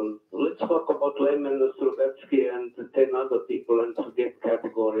 Let's talk about Lenin, Strugatsky, and 10 other people and forget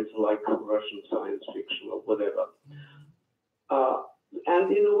categories like Russian science fiction or whatever.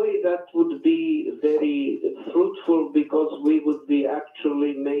 And in a way that would be very fruitful because we would be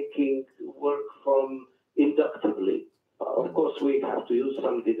actually making work from inductively. Of course, we have to use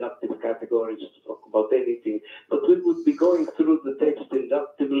some deductive categories to talk about anything, but we would be going through the text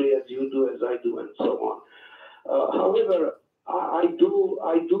inductively as you do, as I do, and so on. However, I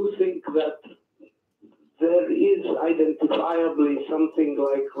do think that there is identifiably something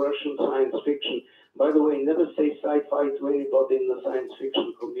like Russian science fiction. By the way, never say sci-fi to anybody in the science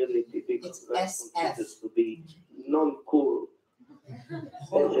fiction community because that's considered to be non-cool.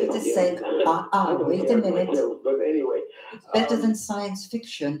 To say, wait a minute. Myself, but anyway. It's better than science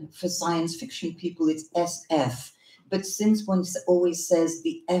fiction. For science fiction people, it's SF. But since one always says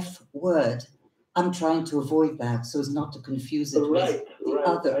the F word, I'm trying to avoid that so as not to confuse it with the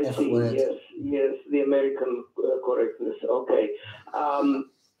other F word. Yes, the American correctness. Okay.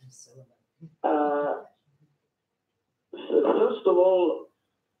 First of all,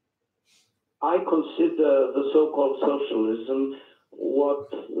 I consider the so-called socialism what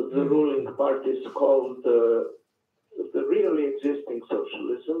the ruling parties call the really existing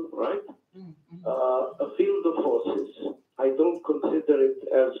socialism, right? A field of forces. I don't consider it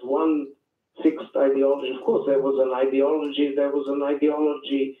as one fixed ideology. Of course, there was an ideology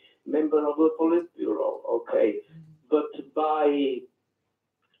member of the Politburo, okay. But by,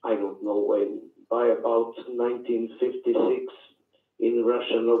 I don't know when, by about 1956, in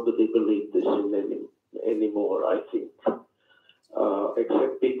Russia, nobody believed this anymore, I think,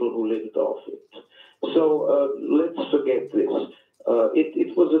 except people who lived off it. So let's forget this.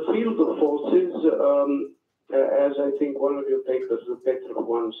 It was a field of forces, as I think one of your papers, the Petrov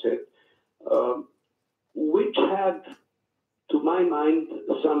one said, which had, to my mind,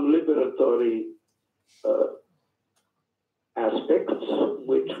 some liberatory aspects,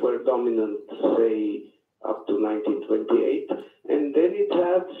 which were dominant, say, up to 1928, and then it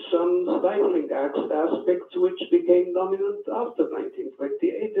had some stifling aspects which became dominant after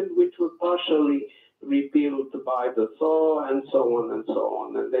 1928 and which were partially repealed by the thaw and so on,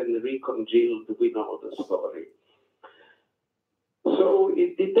 and then recongealed. We know the story. So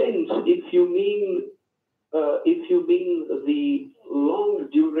it depends. If you mean the long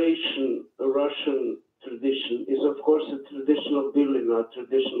duration Russian tradition is of course a tradition of Bylina, a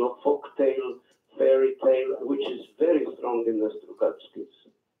tradition of folktale, fairy tale, which is very strong in the Strugatskis.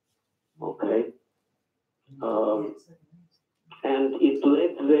 Okay? And it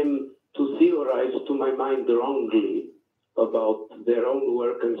led them to theorize, to my mind, wrongly about their own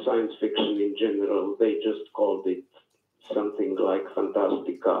work and science fiction in general. They just called it something like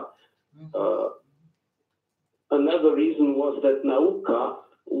Fantastica. Another reason was that Nauka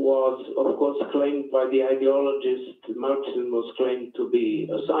was, of course, claimed by the ideologist. Marxism was claimed to be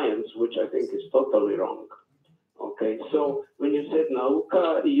a science, which I think is totally wrong. Okay, so when you said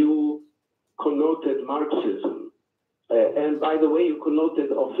Nauka, you connoted Marxism. And by the way, you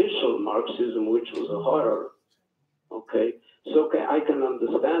connoted official Marxism, which was a horror. Okay, so I can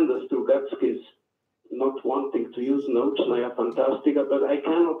understand the Strugatskis not wanting to use Naučnaya Fantastika, but I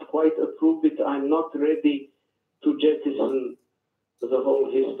cannot quite approve it. I'm not ready to jettison the whole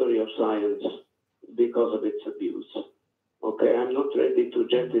history of science because of its abuse. Okay, I'm not ready to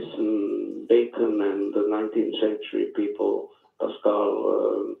jettison Bacon and the 19th century people,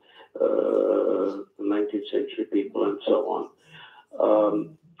 Pascal, 19th century people, and so on.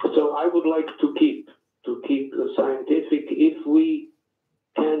 So I would like to keep the scientific, if we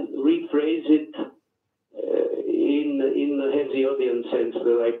can rephrase it in the Hesiodian sense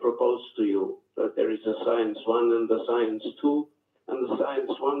that I propose to you, that there is a science one and the science two, and the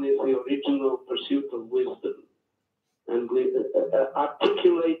science one is the original pursuit of wisdom, and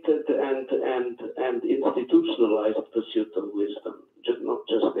articulated and institutionalized pursuit of wisdom, not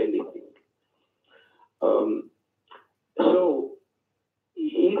just anything. So,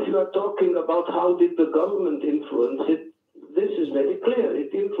 if you are talking about how did the government influence it, this is very clear.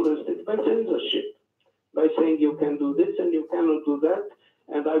 It influenced it by censorship, by saying you can do this and you cannot do that,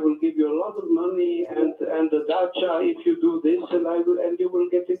 and I will give you a lot of money and a dacha if you do this, and you will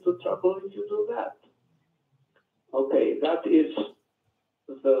get into trouble if you do that. Okay, that is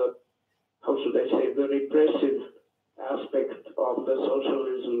the, how should I say, the repressive aspect of the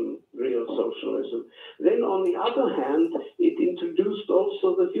socialism, real socialism. Then on the other hand, it introduced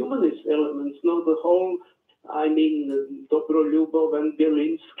also the humanist elements, the whole, I mean, Dobrolubov and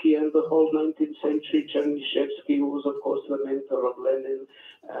Bielinski and the whole 19th century, Chernyshevsky, who was, of course, the mentor of Lenin,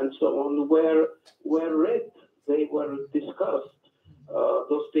 and so on, were read. They were discussed.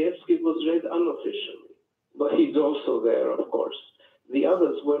 Dostoevsky was read unofficially, but he's also there, of course. The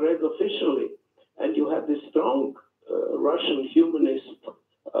others were read officially, and you had this strong Russian humanist,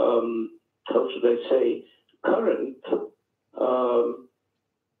 how should I say, current,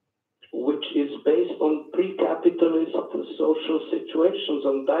 which is based on pre-capitalist social situations,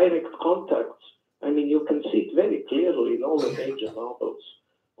 on direct contacts. I mean, you can see it very clearly in all the major novels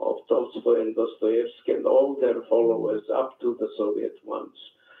of Tolstoy and Dostoevsky and all their followers up to the Soviet ones.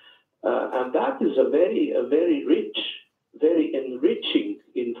 And that is a very rich, very enriching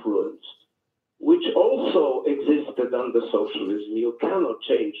influence, which also existed under socialism. You cannot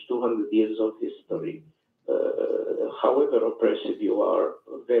change 200 years of history however oppressive you are,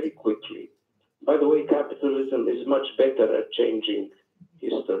 very quickly. By the way, capitalism is much better at changing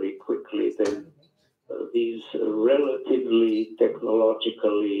history quickly than these relatively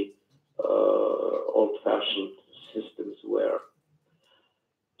technologically old-fashioned systems were.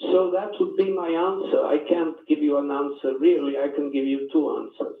 So that would be my answer. I can't give you an answer, really. I can give you two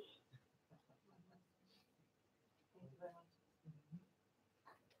answers.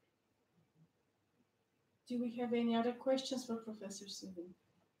 Do we have any other questions for Professor Suvin?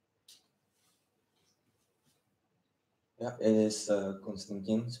 Yeah, it is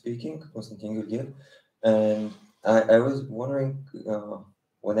Konstantin speaking, Konstantin Gurgiev. And I was wondering,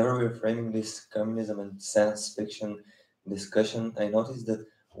 whenever we're framing this communism and science fiction discussion, I noticed that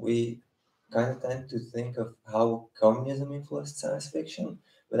we kind of tend to think of how communism influenced science fiction.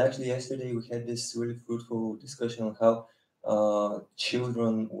 But actually, yesterday we had this really fruitful discussion on how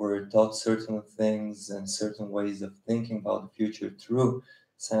children were taught certain things and certain ways of thinking about the future through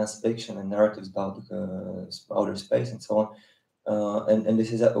science fiction and narratives about outer space and so on. And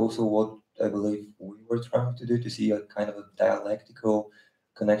this is also what I believe we were trying to do, to see a kind of a dialectical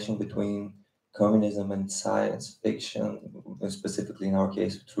connection between communism and science fiction, specifically in our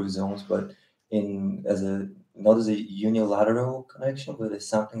case through zones, but in as a not as a unilateral connection, but as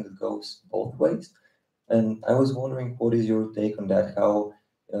something that goes both ways. And I was wondering, what is your take on that? How,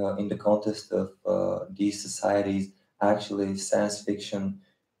 in the context of these societies, actually science fiction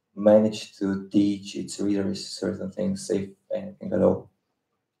managed to teach its readers certain things, if anything at all?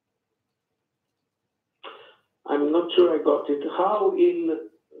 I'm not sure I got it. How in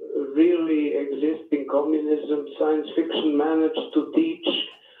really existing communism science fiction managed to teach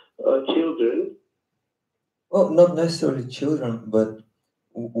children? Well, not necessarily children, but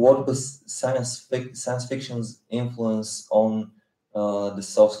what was science fiction's influence on the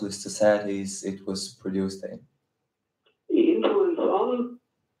socialist societies it was produced in? Influence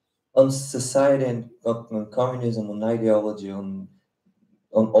on society and on communism, on ideology, on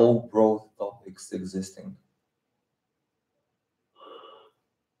all broad topics existing.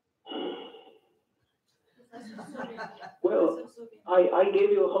 Well, I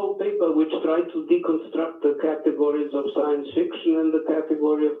gave you a whole paper which tried to deconstruct the categories of science fiction and the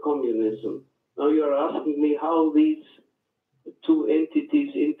category of communism. Now you're asking me how these two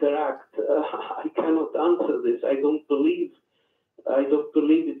entities interact. I cannot answer this. I don't believe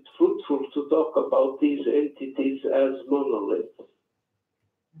it's fruitful to talk about these entities as monoliths.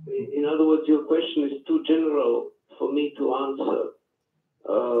 In other words, your question is too general for me to answer.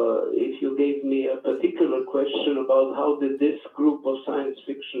 If you gave me a particular question about how did this group of science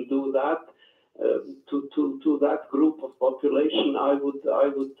fiction do that, to that group of population, I would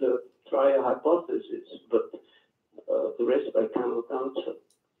try a hypothesis, but the rest I cannot answer.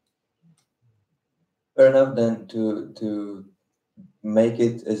 Fair enough then, to make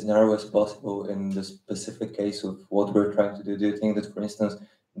it as narrow as possible in the specific case of what we're trying to do. Do you think that, for instance,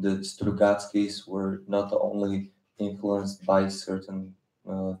 the Strugatskys were not only influenced by certain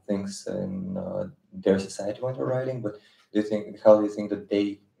things in their society when they're writing, but how do you think that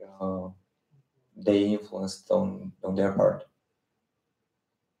they influenced on their part?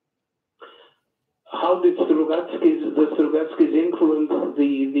 How did the Strugatskys influence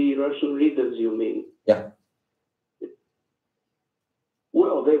the Russian readers, you mean? Yeah.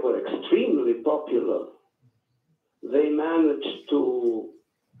 Well, they were extremely popular. They managed to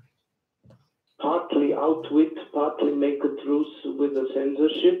partly outwit, partly make a truce with the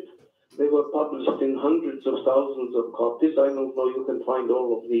censorship. They were published in hundreds of thousands of copies. I don't know, you can find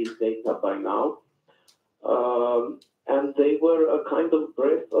all of these data by now. And they were a kind of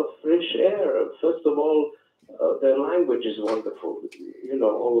breath of fresh air. First of all, their language is wonderful. You know,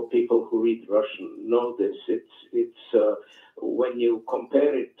 all the people who read Russian know this. It's when you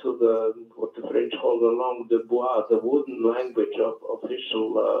compare it to what the French call the langue de bois, the wooden language of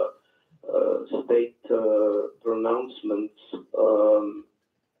official state pronouncements,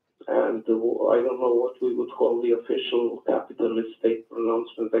 and I don't know what we would call the official capitalist state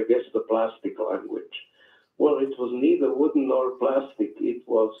pronouncement, I guess the plastic language. Well, it was neither wooden nor plastic. It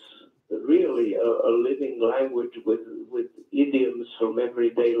was really a living language with idioms from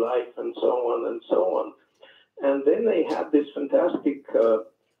everyday life and so on and so on. And then they had this fantastic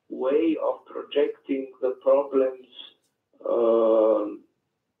way of projecting the problems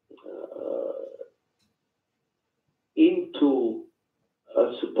into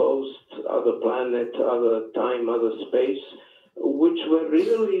a supposed other planet, other time, other space, which were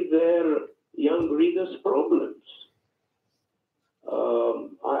really their young readers' problems.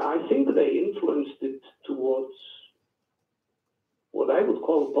 I think they influenced it towards what I would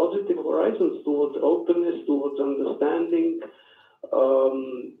call positive horizons towards openness, towards understanding.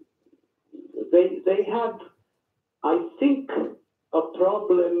 They had, I think, a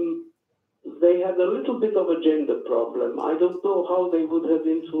problem. They had a little bit of a gender problem. I don't know how they would have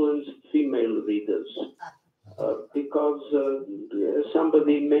influenced female readers. Because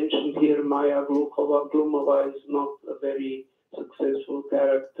somebody mentioned here Maya Glumova is not a very successful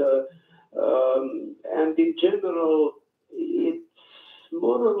character. And in general, it's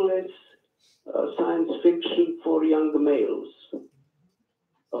more or less science fiction for young males.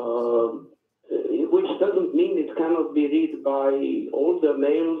 Which doesn't mean it cannot be read by older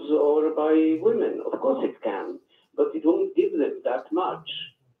males or by women. Of course it can, but it won't give them that much.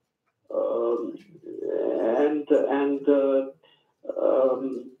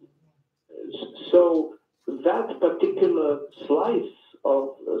 So that particular slice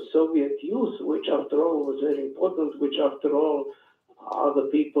of Soviet youth, which after all was very important, which after all are the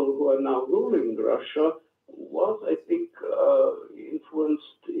people who are now ruling Russia, was, I think,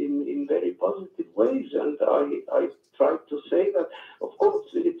 influenced in very positive ways. And I tried to say that, of course,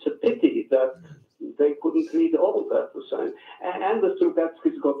 it's a pity that they couldn't read all that was science. And the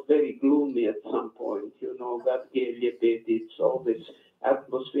Strugatskys got very gloomy at some point, you know, that it's all this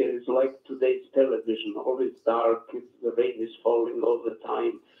atmosphere is like today's television, always dark, the rain is falling all the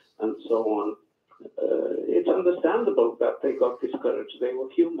time, and so on. It's understandable that they got discouraged. They were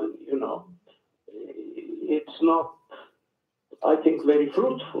human, you know. It's not, I think, very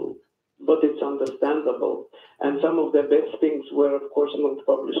fruitful, but it's understandable. And some of their best things were, of course, not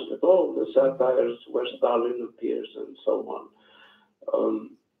published at all. The satires where Stalin appears and so on.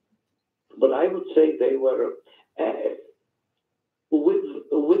 But I would say they were,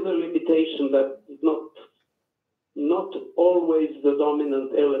 with a limitation that not always the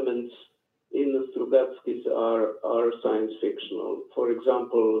dominant elements in the Strugatskys are science fictional. For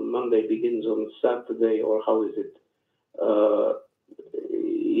example, Monday Begins on Saturday, or how is it?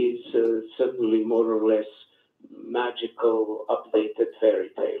 Is certainly more or less magical, updated fairy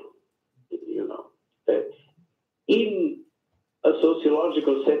tale. You know, in a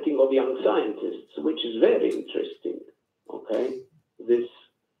sociological setting of young scientists, which is very interesting. Okay, this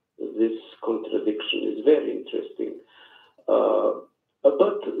contradiction is very interesting.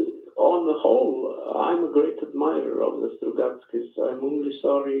 But on the whole, I'm a great admirer of the Strugatskys. I'm only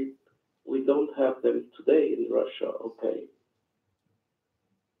sorry we don't have them today in Russia. Okay.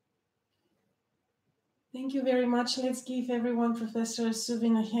 Thank you very much. Let's give everyone, Professor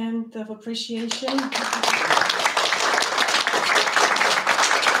Suvin, a hand of appreciation.